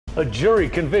A jury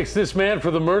convicts this man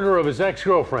for the murder of his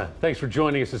ex-girlfriend. Thanks for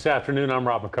joining us this afternoon. I'm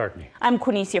Rob McCartney. I'm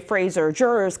Quinicia Fraser.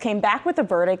 Jurors came back with a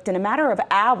verdict in a matter of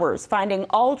hours, finding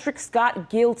Aldrich Scott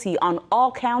guilty on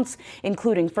all counts,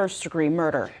 including first-degree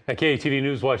murder. At KATV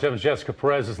News Watch 7's Jessica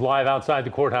Perez is live outside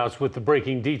the courthouse with the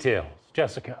breaking details.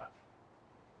 Jessica.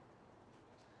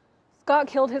 Scott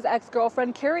killed his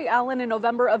ex-girlfriend, Carrie Allen, in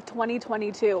November of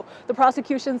 2022. The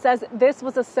prosecution says this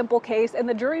was a simple case and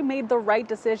the jury made the right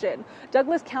decision.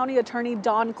 Douglas County Attorney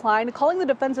Don Klein calling the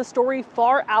defense's story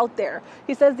far out there.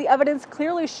 He says the evidence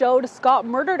clearly showed Scott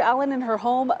murdered Allen in her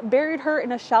home, buried her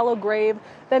in a shallow grave,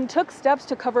 then took steps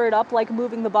to cover it up like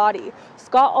moving the body.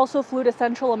 Scott also flew to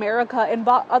Central America and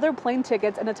bought other plane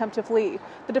tickets in an attempt to flee.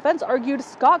 The defense argued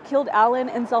Scott killed Allen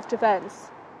in self-defense.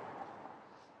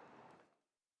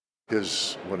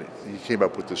 When he came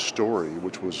up with this story,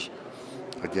 which was,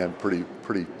 again,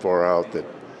 pretty far out, that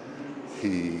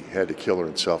he had to kill her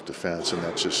in self-defense, and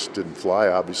that just didn't fly,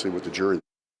 obviously, with the jury.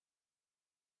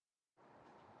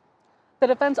 The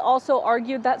defense also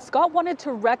argued that Scott wanted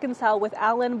to reconcile with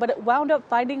Allen, but it wound up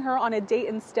finding her on a date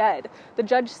instead. The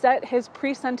judge set his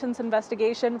pre-sentence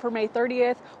investigation for May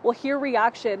 30th. We'll hear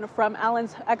reaction from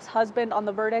Allen's ex-husband on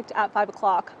the verdict at 5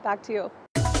 o'clock. Back to you.